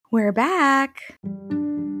We're back.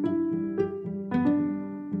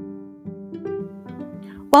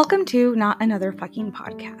 Welcome to Not Another Fucking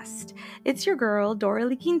Podcast. It's your girl,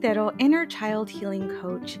 Doralee Quintero, inner child healing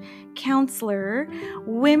coach, counselor,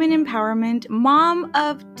 women empowerment, mom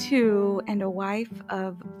of 2, and a wife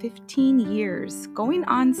of 15 years, going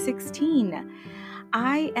on 16.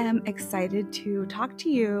 I am excited to talk to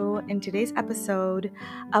you in today's episode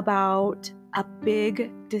about a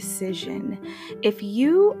big decision. If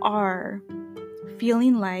you are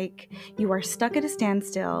feeling like you are stuck at a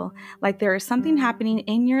standstill, like there is something happening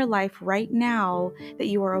in your life right now that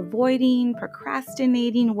you are avoiding,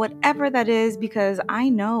 procrastinating, whatever that is, because I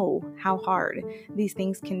know how hard these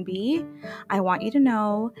things can be, I want you to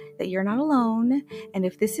know that you're not alone. And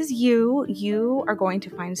if this is you, you are going to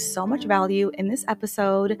find so much value in this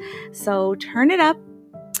episode. So turn it up,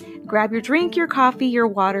 grab your drink, your coffee, your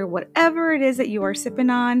water, whatever it is that you are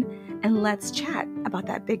sipping on, and let's chat about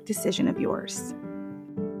that big decision of yours.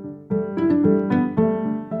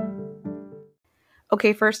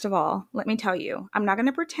 Okay, first of all, let me tell you, I'm not going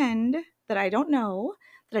to pretend that I don't know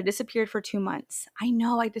that I disappeared for 2 months. I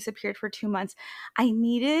know I disappeared for 2 months. I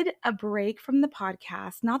needed a break from the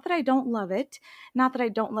podcast. Not that I don't love it, not that I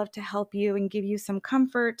don't love to help you and give you some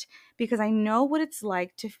comfort, because I know what it's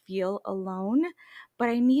like to feel alone, but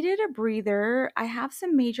I needed a breather. I have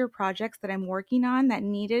some major projects that I'm working on that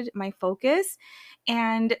needed my focus.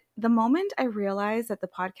 And the moment I realized that the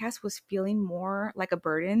podcast was feeling more like a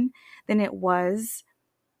burden than it was,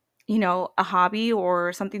 a hobby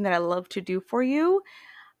or something that I love to do for you,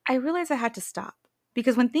 I realized I had to stop.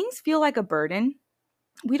 Because when things feel like a burden,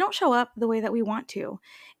 we don't show up the way that we want to.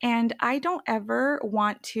 And I don't ever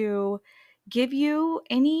want to give you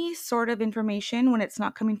any sort of information when it's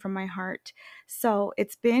not coming from my heart. So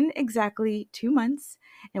it's been exactly 2 months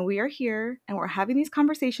and we are here and we're having these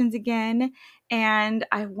conversations again. And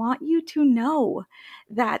I want you to know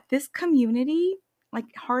that this community, like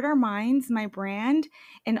Heart Our Minds, my brand,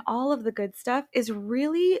 and all of the good stuff is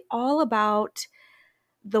really all about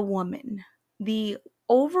the woman, the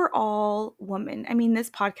overall woman. I mean, this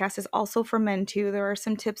podcast is also for men too. There are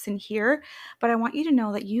some tips in here, but I want you to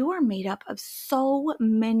know that you are made up of so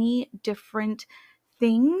many different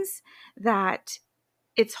things that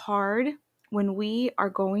it's hard when we are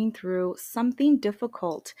going through something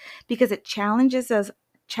difficult because it challenges us,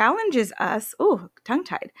 tongue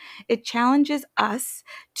tied. It challenges us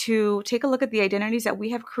to take a look at the identities that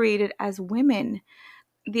we have created as women,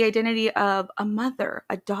 the identity of a mother,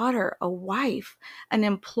 a daughter, a wife, an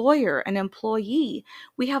employer, an employee.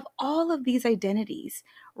 We have all of these identities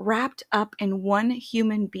wrapped up in one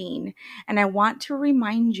human being. And I want to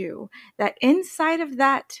remind you that inside of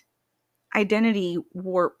that identity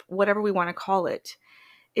warp, whatever we want to call it,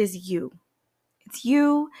 is you. It's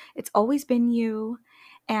you. It's always been you.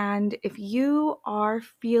 And if you are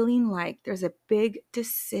feeling like there's a big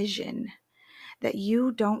decision that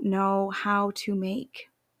you don't know how to make,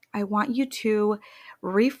 I want you to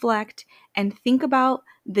reflect and think about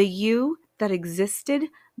the you that existed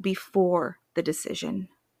before the decision.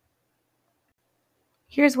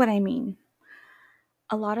 Here's what I mean.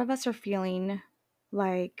 A lot of us are feeling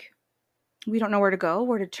like we don't know where to go,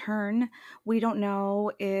 where to turn. We don't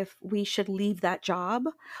know if we should leave that job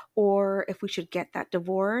or if we should get that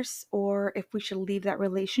divorce or if we should leave that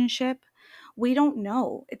relationship. We don't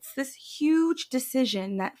know. It's this huge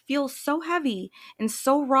decision that feels so heavy and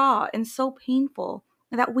so raw and so painful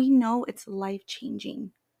that we know it's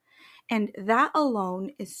life-changing. And that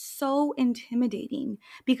alone is so intimidating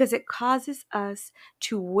because it causes us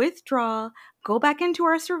to withdraw, go back into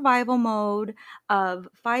our survival mode of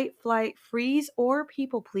fight, flight, freeze, or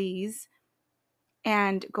people please,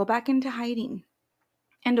 and go back into hiding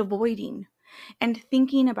and avoiding and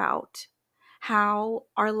thinking about how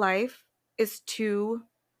our life is too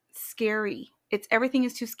scary. Everything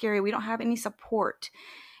is too scary. We don't have any support.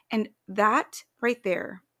 And that right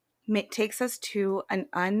there takes us to an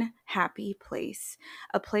unhappy place,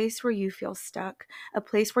 a place where you feel stuck, a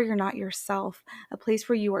place where you're not yourself, a place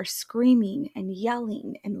where you are screaming and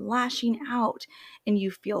yelling and lashing out and you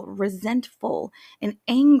feel resentful and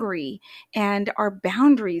angry and our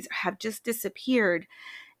boundaries have just disappeared.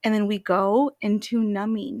 And then we go into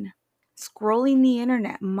numbing, scrolling the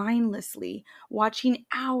internet mindlessly, watching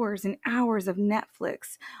hours and hours of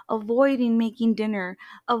Netflix, avoiding making dinner,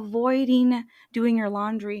 avoiding doing your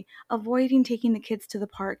laundry, avoiding taking the kids to the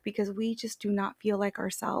park because we just do not feel like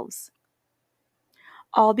ourselves.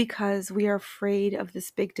 All because we are afraid of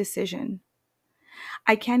this big decision.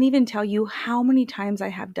 I can't even tell you how many times I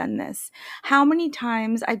have done this, how many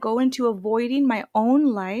times I go into avoiding my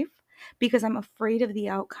own life because I'm afraid of the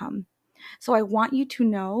outcome. So I want you to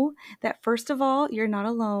know that, first of all, you're not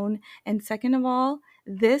alone. And second of all,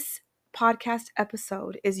 this podcast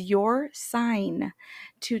episode is your sign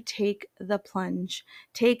to take the plunge,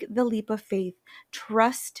 take the leap of faith,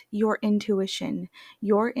 trust your intuition.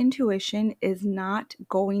 Your intuition is not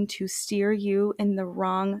going to steer you in the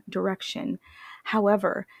wrong direction.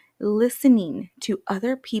 However, listening to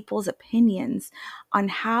other people's opinions on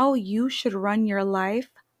how you should run your life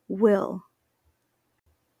will.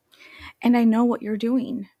 And I know what you're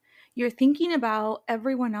doing. You're thinking about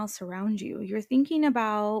everyone else around you. You're thinking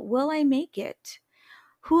about, will I make it?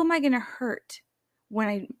 Who am I going to hurt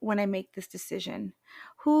when I make this decision?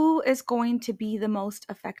 Who is going to be the most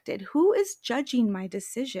affected? Who is judging my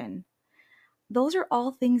decision? Those are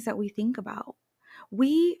all things that we think about.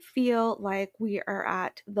 We feel like we are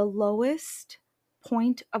at the lowest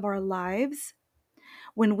point of our lives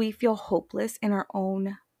when we feel hopeless in our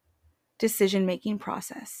own decision-making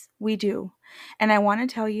process. We do. And I want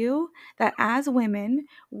to tell you that as women,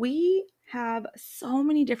 we have so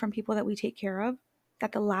many different people that we take care of,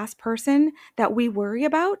 that the last person that we worry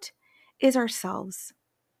about is ourselves.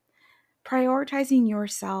 Prioritizing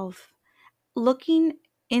yourself, looking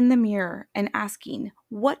in the mirror and asking,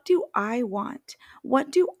 what do I want?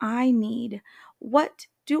 What do I need? What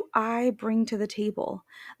do I bring to the table?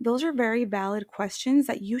 Those are very valid questions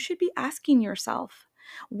that you should be asking yourself.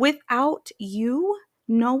 Without you,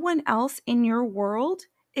 no one else in your world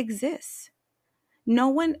exists.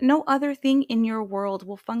 No other thing in your world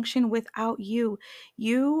will function without you.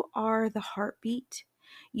 You are the heartbeat.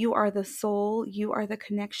 You are the soul. You are the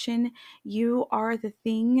connection. You are the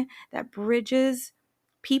thing that bridges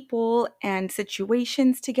people and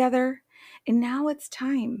situations together. And now it's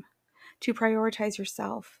time to prioritize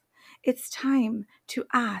yourself. It's time to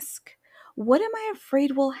ask, what am I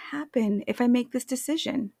afraid will happen if I make this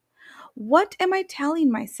decision? What am I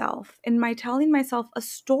telling myself? Am I telling myself a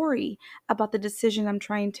story about the decision I'm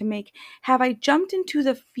trying to make? Have I jumped into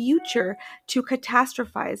the future to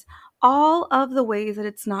catastrophize all of the ways that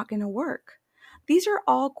it's not going to work? These are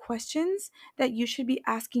all questions that you should be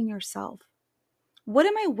asking yourself. What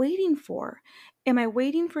am I waiting for? Am I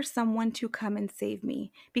waiting for someone to come and save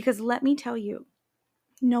me? Because let me tell you,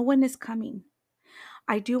 no one is coming.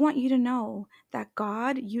 I do want you to know that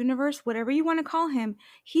God, universe, whatever you want to call him,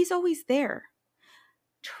 he's always there.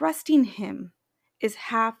 Trusting him is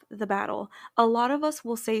half the battle. A lot of us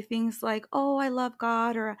will say things like, oh, I love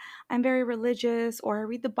God, or I'm very religious, or I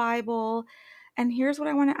read the Bible. And here's what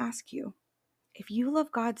I want to ask you. If you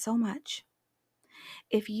love God so much,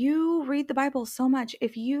 if you read the Bible so much,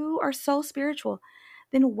 if you are so spiritual,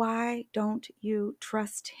 then why don't you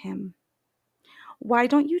trust him? Why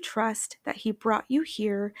don't you trust that he brought you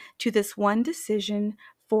here to this one decision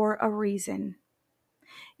for a reason?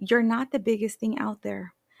 You're not the biggest thing out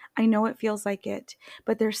there. I know it feels like it,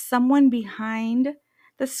 but there's someone behind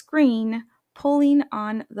the screen pulling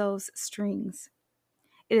on those strings.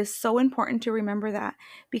 It is so important to remember that,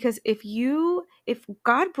 because if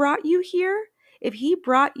God brought you here, if he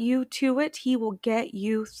brought you to it, he will get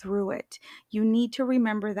you through it. You need to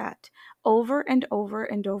remember that over and over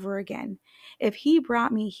and over again. If he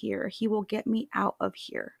brought me here, he will get me out of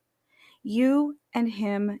here. You and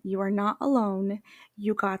him, you are not alone.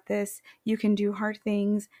 You got this. You can do hard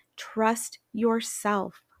things. Trust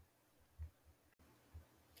yourself.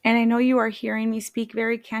 And I know you are hearing me speak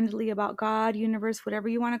very candidly about God, universe, whatever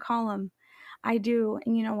you want to call him. I do.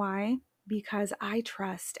 And you know why? Because I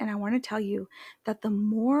trust. And I want to tell you that the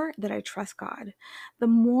more that I trust God, the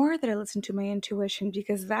more that I listen to my intuition,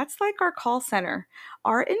 because that's like our call center.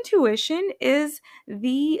 Our intuition is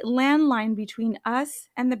the landline between us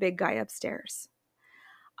and the big guy upstairs.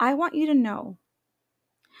 I want you to know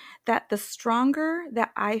that the stronger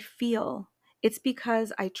that I feel, it's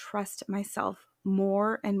because I trust myself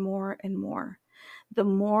more and more and more. The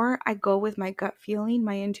more I go with my gut feeling,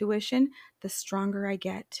 my intuition, the stronger I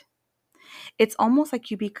get. It's almost like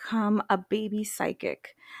you become a baby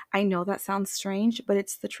psychic. I know that sounds strange, but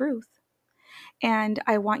it's the truth. And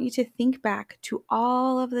I want you to think back to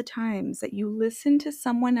all of the times that you listened to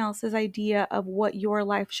someone else's idea of what your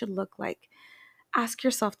life should look like. Ask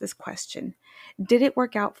yourself this question. Did it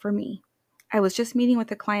work out for me? I was just meeting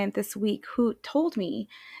with a client this week who told me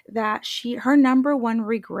that her number one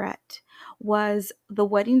regret was the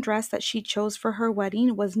wedding dress that she chose for her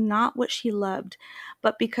wedding was not what she loved,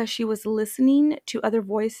 but because she was listening to other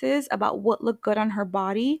voices about what looked good on her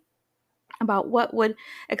body, about what would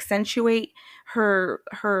accentuate her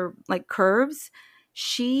like curves,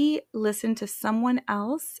 She listened to someone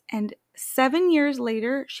else, and 7 years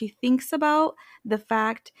later, she thinks about the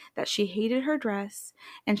fact that she hated her dress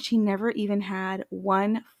and she never even had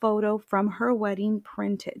one photo from her wedding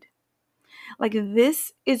printed. Like,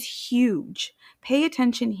 this is huge. Pay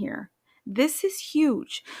attention here. This is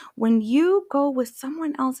huge. When you go with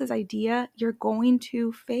someone else's idea, you're going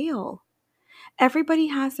to fail. Everybody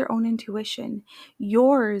has their own intuition.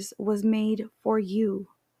 Yours was made for you.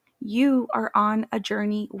 You are on a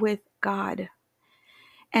journey with God.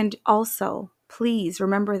 And also, please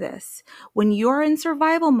remember this. When you're in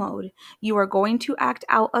survival mode, you are going to act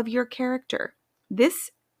out of your character.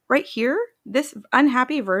 This right here, this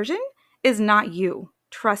unhappy version is not you.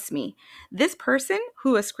 Trust me. This person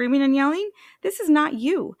who is screaming and yelling, this is not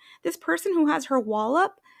you. This person who has her wall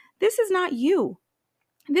up, this is not you.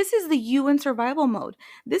 This is the you in survival mode.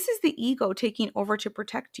 This is the ego taking over to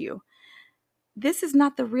protect you. This is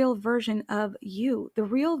not the real version of you. The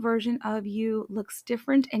real version of you looks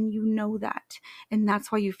different, and you know that. And that's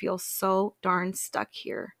why you feel so darn stuck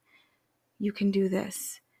here. You can do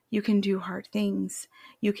this. You can do hard things.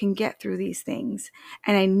 You can get through these things.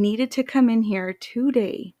 And I needed to come in here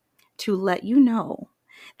today to let you know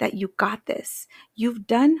that you got this. You've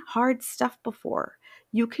done hard stuff before.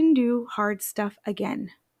 You can do hard stuff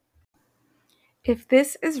again. If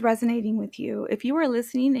this is resonating with you, if you are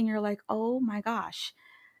listening and you're like, oh my gosh,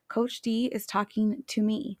 Coach D is talking to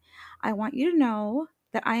me, I want you to know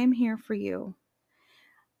that I am here for you.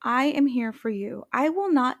 I am here for you. I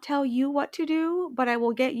will not tell you what to do, but I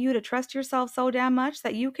will get you to trust yourself so damn much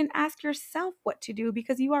that you can ask yourself what to do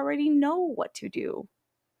because you already know what to do.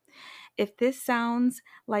 If this sounds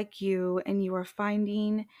like you and you are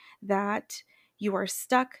finding that you are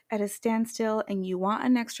stuck at a standstill and you want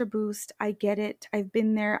an extra boost, I get it. I've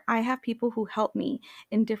been there. I have people who help me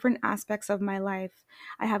in different aspects of my life.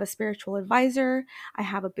 I have a spiritual advisor. I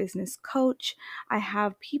have a business coach. I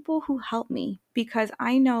have people who help me because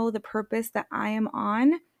I know the purpose that I am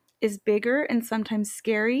on is bigger and sometimes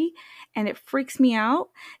scary, and it freaks me out.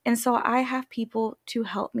 And so I have people to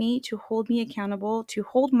help me, to hold me accountable, to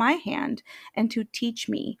hold my hand, and to teach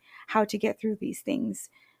me how to get through these things.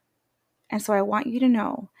 And so I want you to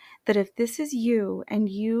know that if this is you and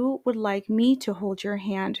you would like me to hold your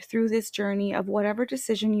hand through this journey of whatever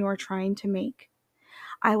decision you are trying to make,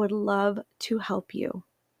 I would love to help you.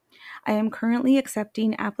 I am currently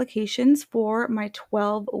accepting applications for my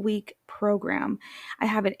 12-week program. I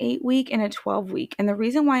have an 8-week and a 12-week. And the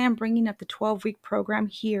reason why I'm bringing up the 12-week program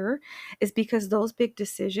here is because those big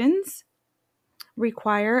decisions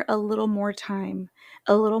require a little more time,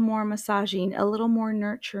 a little more massaging, a little more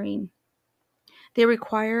nurturing. They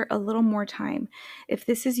require a little more time. If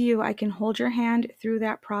this is you, I can hold your hand through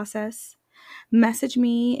that process. Message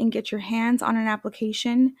me and get your hands on an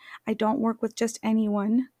application. I don't work with just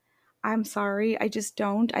anyone. I'm sorry, I just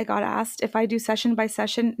don't. I got asked if I do session by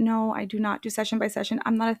session. No, I do not do session by session.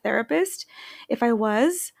 I'm not a therapist. If I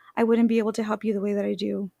was, I wouldn't be able to help you the way that I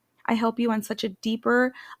do. I help you on such a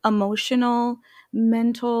deeper emotional,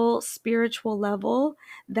 mental, spiritual level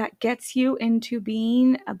that gets you into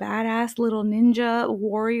being a badass little ninja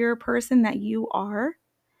warrior person that you are.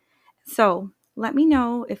 So let me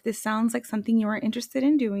know if this sounds like something you are interested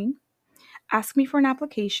in doing. Ask me for an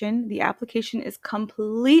application. The application is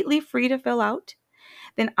completely free to fill out.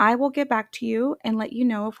 Then I will get back to you and let you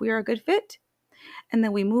know if we are a good fit. And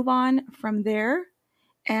then we move on from there.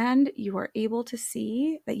 And you are able to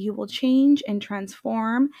see that you will change and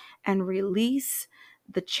transform and release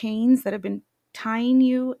the chains that have been tying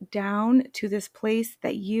you down to this place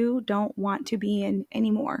that you don't want to be in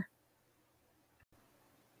anymore.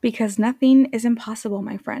 Because nothing is impossible,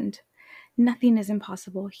 my friend. Nothing is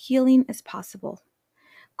impossible. Healing is possible.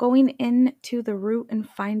 Going into the root and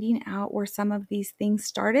finding out where some of these things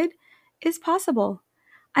started is possible.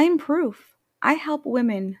 I am proof. I help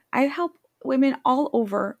women. I help women all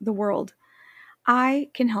over the world. I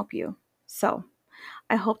can help you. So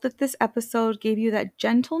I hope that this episode gave you that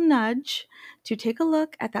gentle nudge to take a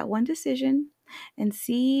look at that one decision and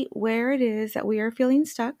see where it is that we are feeling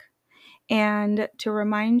stuck, and to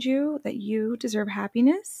remind you that you deserve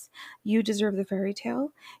happiness, you deserve the fairy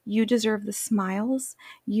tale, you deserve the smiles,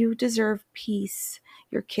 you deserve peace.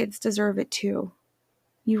 Your kids deserve it too.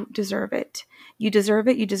 You deserve it. You deserve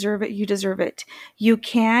it. You deserve it. You deserve it. You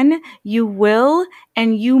can, you will,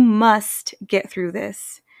 and you must get through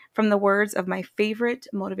this. From the words of my favorite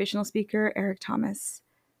motivational speaker, Eric Thomas.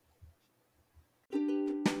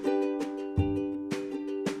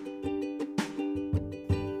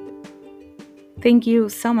 Thank you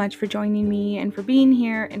so much for joining me and for being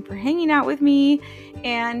here and for hanging out with me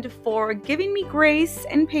and for giving me grace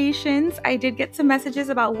and patience. I did get some messages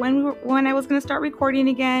about when I was going to start recording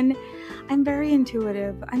again. I'm very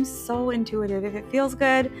intuitive. I'm so intuitive. If it feels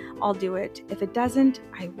good, I'll do it. If it doesn't,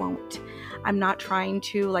 I won't. I'm not trying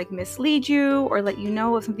to mislead you or let you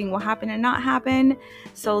know if something will happen and not happen.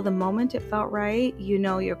 So the moment it felt right,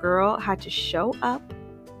 your girl had to show up.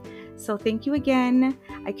 So thank you again.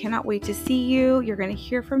 I cannot wait to see you. You're going to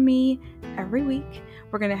hear from me every week.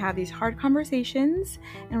 We're going to have these hard conversations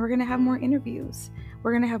and we're going to have more interviews.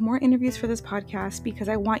 We're going to have more interviews for this podcast because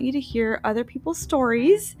I want you to hear other people's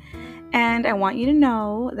stories and I want you to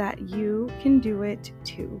know that you can do it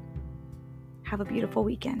too. Have a beautiful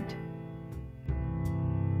weekend.